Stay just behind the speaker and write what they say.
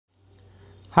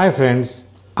Hi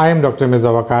friends, I am Dr.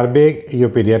 Mirza Beg, your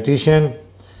pediatrician.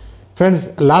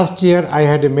 Friends, last year I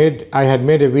had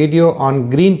made a video on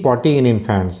green potty in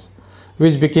infants,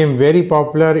 which became very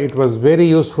popular. It was very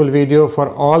useful video for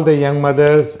all the young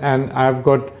mothers, and I have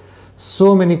got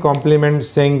so many compliments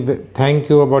saying thank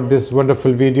you about this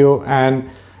wonderful video, and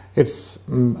it's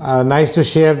nice to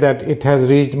share that it has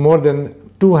reached more than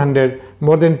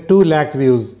 2 lakh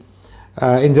views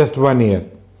in just 1 year.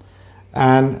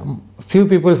 And few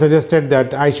people suggested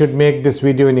that I should make this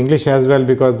video in English as well,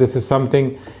 because this is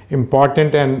something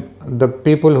important and the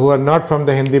people who are not from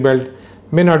the Hindi belt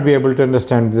may not be able to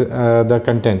understand the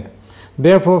content.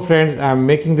 Therefore friends, I am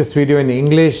making this video in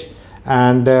English,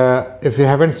 and if you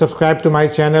haven't subscribed to my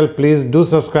channel, please do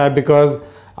subscribe, because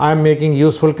I am making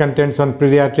useful contents on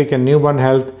pediatric and newborn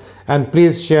health, and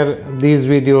please share these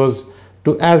videos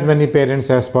to as many parents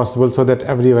as possible so that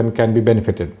everyone can be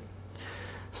benefited.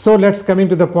 So let's come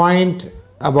into the point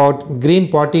about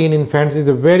green potty in infants. Is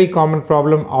a very common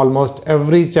problem. Almost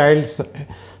every child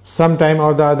sometime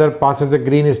or the other passes a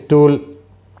green stool,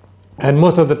 and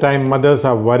most of the time mothers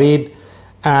are worried,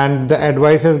 and the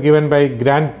advices given by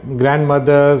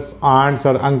grandmothers, aunts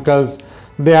or uncles,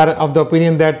 they are of the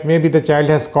opinion that maybe the child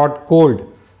has caught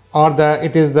cold, or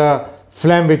it is the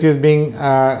phlegm which is being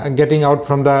getting out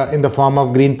from in the form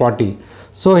of green potty.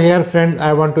 So here friends,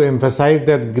 I want to emphasize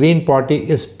that green potty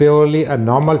is purely a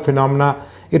normal phenomena.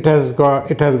 It has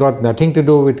got nothing to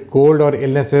do with cold or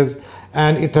illnesses,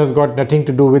 and it has got nothing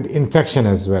to do with infection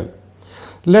as well.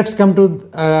 Let's come to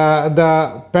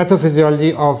the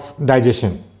pathophysiology of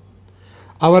digestion.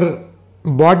 Our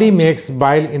body makes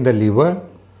bile in the liver.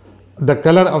 The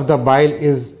color of the bile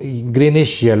is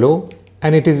greenish yellow,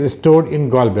 and it is stored in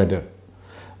gallbladder.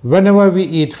 Whenever we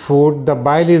eat food, the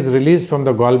bile is released from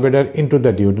the gallbladder into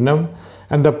the duodenum,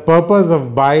 and the purpose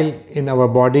of bile in our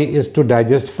body is to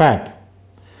digest fat.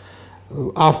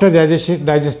 After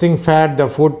digesting fat, the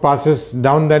food passes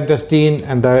down the intestine,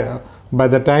 and by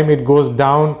the time it goes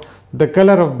down, the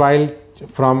color of bile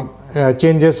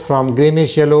changes from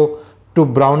greenish yellow to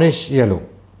brownish yellow,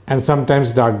 and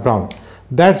sometimes dark brown.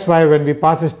 That's why when we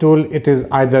pass a stool, it is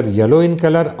either yellow in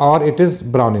color or it is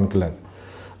brown in color.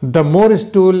 The more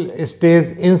stool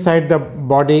stays inside the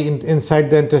body, inside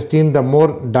the intestine, the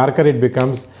more darker it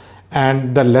becomes,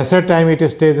 and the lesser time it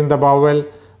stays in the bowel,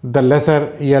 the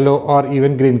lesser yellow or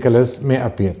even green colors may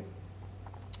appear.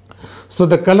 So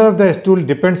the color of the stool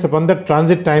depends upon the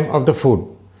transit time of the food.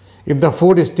 If the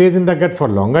food stays in the gut for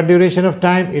longer duration of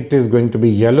time, it is going to be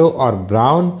yellow or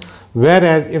brown,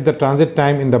 whereas if the transit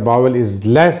time in the bowel is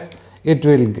less, it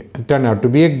will turn out to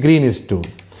be a green stool.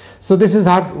 So this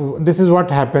is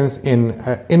what happens in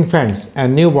infants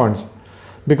and newborns,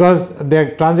 because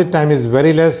their transit time is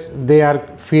very less. They are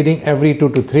feeding every 2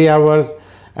 to 3 hours,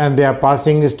 and they are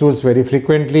passing stools very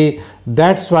frequently.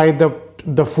 That's why the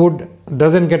food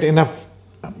doesn't get enough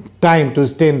time to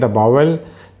stay in the bowel.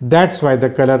 That's why the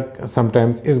color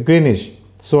sometimes is greenish.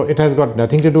 So it has got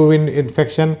nothing to do with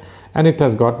infection, and it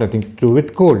has got nothing to do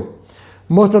with cold.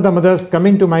 Most of the mothers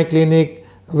coming to my clinic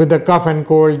with the cough and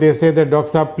cold, they say that,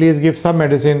 Doctor Sahab, please give some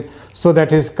medicine so that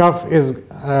his cough is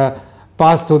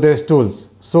passed through the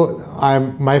stools. So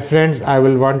my friends, I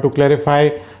will want to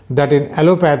clarify that in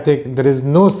allopathic there is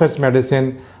no such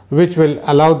medicine which will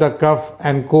allow the cough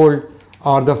and cold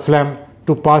or the phlegm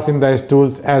to pass in the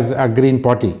stools as a green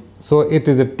potty. So it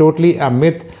is totally a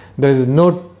myth. There is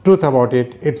no truth about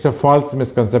it. It's a false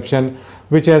misconception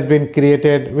which has been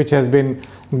created, which has been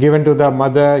given to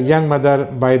the young mother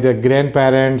by the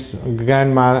grandparents,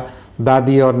 grandma,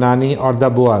 dadi or nani or the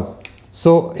buas.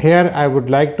 So here I would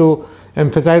like to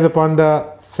emphasize upon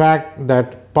the fact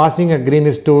that passing a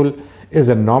green stool is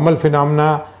a normal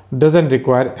phenomena, doesn't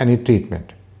require any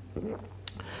treatment.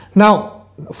 Now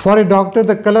for a doctor,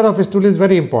 the color of a stool is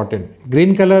very important.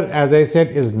 Green color, as I said,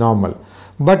 is normal.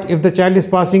 But if the child is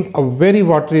passing a very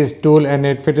watery stool, and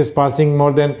if it is passing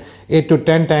more than 8 to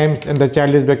 10 times and the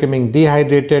child is becoming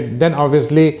dehydrated, then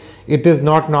obviously it is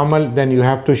not normal. Then you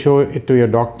have to show it to your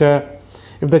doctor.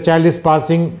 If the child is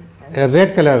passing a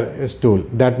red color stool,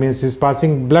 that means he is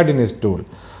passing blood in his stool.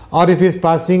 Or if he is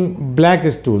passing black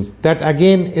stools, that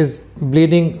again is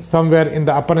bleeding somewhere in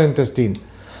the upper intestine.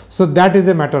 So that is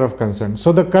a matter of concern.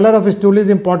 So the color of stool is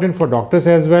important for doctors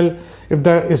as well. If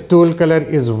the stool color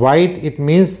is white, it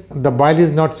means the bile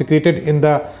is not secreted in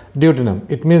the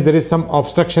duodenum. It means there is some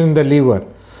obstruction in the liver.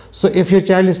 So if your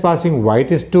child is passing white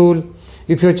stool,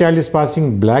 if your child is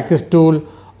passing black stool,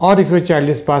 or if your child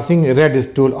is passing red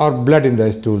stool or blood in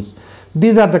the stools,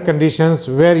 these are the conditions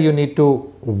where you need to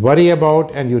worry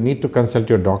about and you need to consult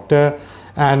your doctor.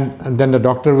 and then the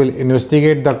doctor will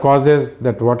investigate the causes,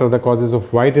 that what are the causes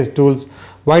of white stools.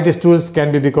 White stools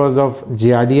can be because of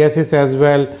giardiasis as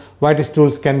well. White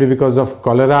stools can be because of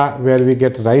cholera, where we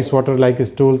get rice water like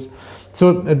stools.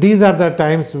 So these are the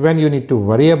times when you need to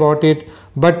worry about it,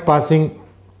 but passing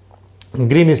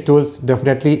green stools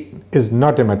definitely is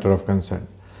not a matter of concern.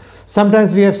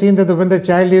 Sometimes we have seen that when the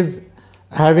child is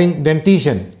having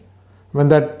dentition, when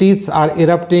the teeth are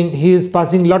erupting, he is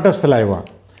passing lot of saliva.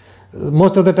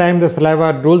 Most of the time the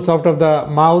saliva rolls out of the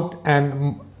mouth,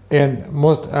 and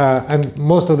most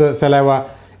of the saliva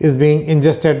is being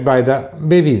ingested by the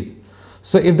babies.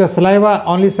 So if the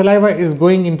only saliva is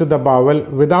going into the bowel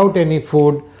without any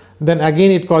food, then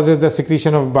again it causes the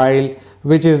secretion of bile,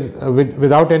 which is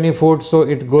without any food. So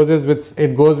it goes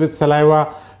with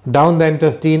saliva down the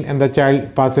intestine, and the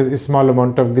child passes a small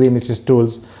amount of greenish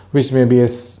stools, which may be a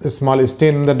small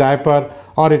stain in the diaper,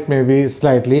 or it may be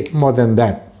slightly more than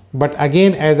that. But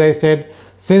again, as I said,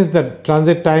 since the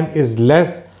transit time is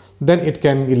less, then it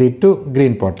can lead to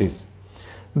green potties.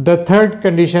 The third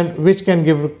condition which can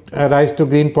give rise to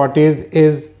green potties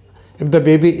is if the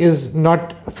baby is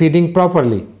not feeding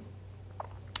properly.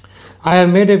 I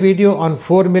have made a video on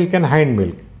foremilk and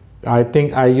hindmilk. I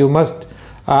think you must,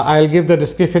 I'll give the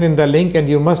description in the link, and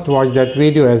you must watch that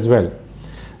video as well.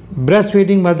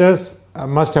 Breastfeeding mothers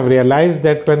must have realized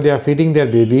that when they are feeding their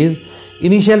babies,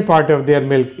 initial part of their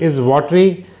milk is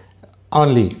watery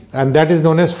only, and that is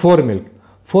known as foremilk.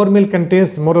 Foremilk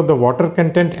contains more of the water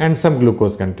content and some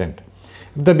glucose content.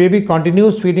 If the baby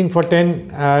continues feeding for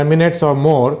 10 minutes or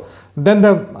more, then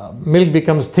the milk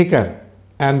becomes thicker,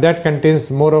 and that contains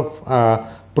more of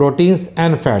proteins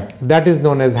and fat. That is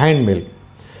known as hindmilk.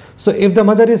 So if the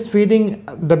mother is feeding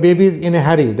the babies in a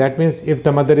hurry, that means if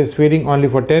the mother is feeding only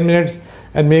for 10 minutes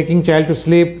and making child to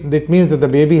sleep, that means that the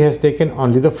baby has taken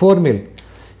only the foremilk.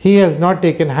 He has not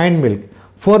taken hindmilk.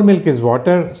 Foremilk is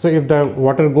water, so if the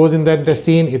water goes in the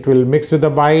intestine, it will mix with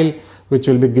the bile, which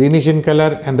will be greenish in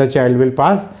color, and the child will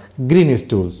pass green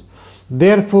stools.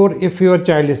 Therefore, if your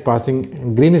child is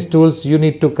passing green stools, you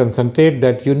need to concentrate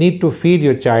that you need to feed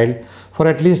your child for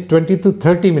at least 20 to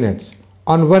 30 minutes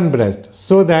on one breast,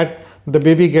 so that the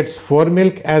baby gets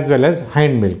foremilk as well as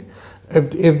hindmilk.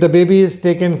 If the baby is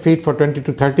taken feed for 20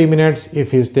 to 30 minutes, if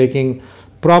he is taking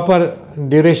proper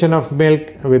duration of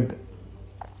milk,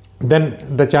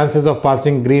 then the chances of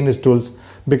passing green stools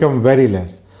become very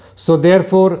less. So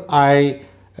therefore, I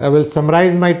will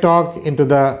summarize my talk into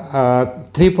the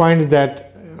 3 points.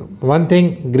 That one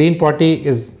thing, green potty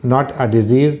is not a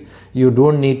disease. You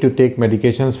don't need to take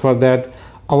medications for that.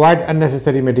 Avoid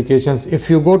unnecessary medications. If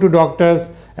you go to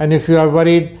doctors and if you are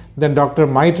worried, then doctor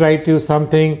might write you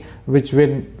something which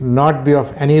will not be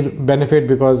of any benefit,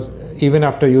 because even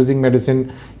after using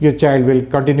medicine, your child will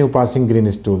continue passing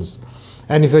green stools.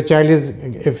 And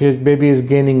if your baby is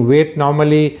gaining weight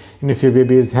normally, and if your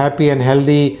baby is happy and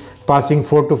healthy, passing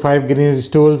 4 to 5 green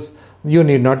stools, you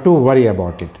need not to worry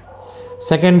about it.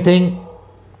 Second thing,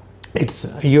 it's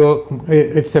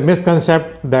a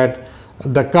misconception that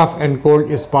the cough and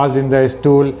cold is passed in the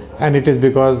stool, and it is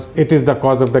because it is the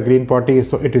cause of the green potty.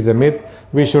 So it is a myth.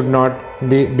 We should not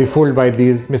be fooled by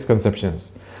these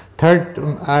misconceptions. Third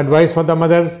advice for the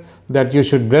mothers, that you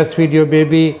should breastfeed your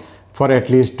baby for at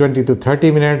least 20 to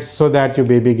 30 minutes, so that your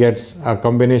baby gets a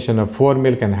combination of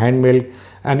foremilk and hindmilk,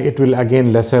 and it will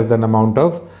again lesser the amount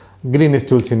of green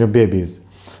stools in your babies.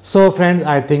 So friends,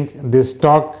 I think this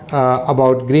talk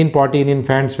about green potty in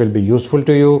infants will be useful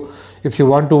to you. If you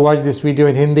want to watch this video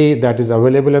in Hindi, that is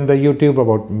available on the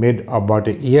YouTube made about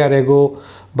a year ago.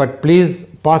 But please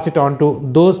pass it on to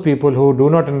those people who do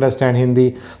not understand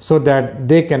Hindi, so that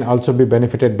they can also be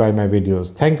benefited by my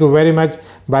videos. Thank you very much.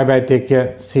 Bye bye. Take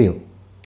care. See you.